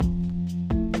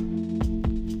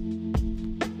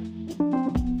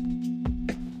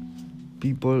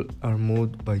People are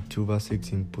moved by two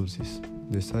basic impulses,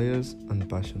 desires and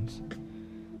passions.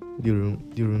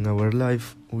 During our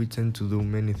life, we tend to do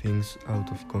many things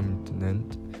out of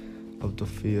commitment, out of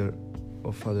fear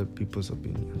of other people's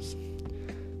opinions.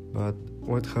 But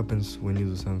what happens when you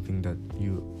do something that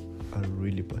you are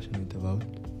really passionate about?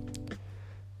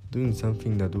 Doing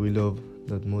something that we love,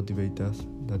 that motivates us,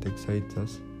 that excites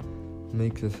us,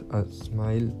 makes us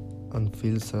smile and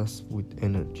fills us with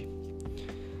energy.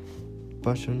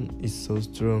 Passion is so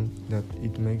strong that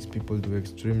it makes people do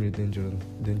extremely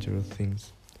dangerous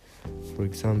things. For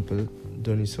example,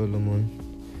 Donny Solomon,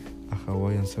 a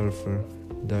Hawaiian surfer,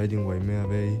 died in Waimea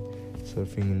Bay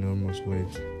surfing enormous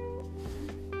waves.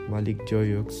 Malik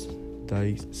Joyox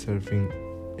died surfing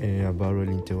a barrel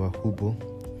in Te Wahupo,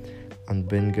 and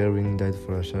Ben Gehring died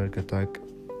for a shark attack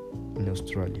in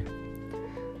Australia.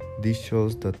 This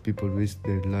shows that people risk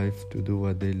their life to do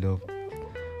what they love.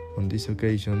 On this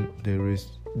occasion, they risk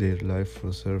their life for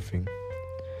surfing,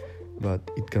 but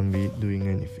it can be doing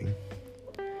anything.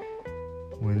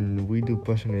 When we do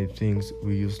passionate things,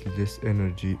 we use less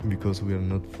energy because we are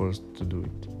not forced to do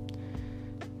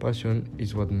it. Passion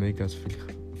is what makes us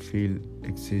feel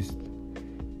exist.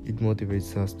 It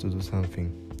motivates us to do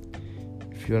something.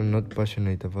 If you are not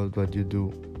passionate about what you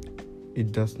do,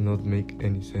 it does not make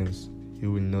any sense.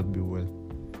 You will not be well.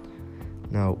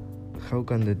 Now, how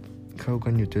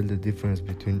can you tell the difference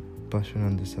between passion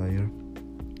and desire?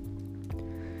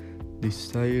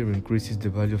 Desire increases the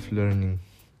value of learning.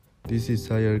 This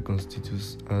desire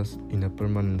constitutes us in a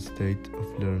permanent state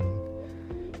of learning.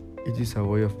 It is a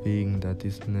way of being that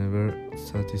is never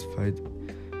satisfied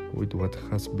with what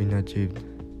has been achieved.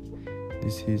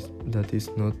 That is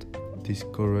not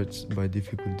discouraged by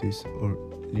difficulties or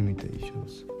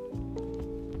limitations.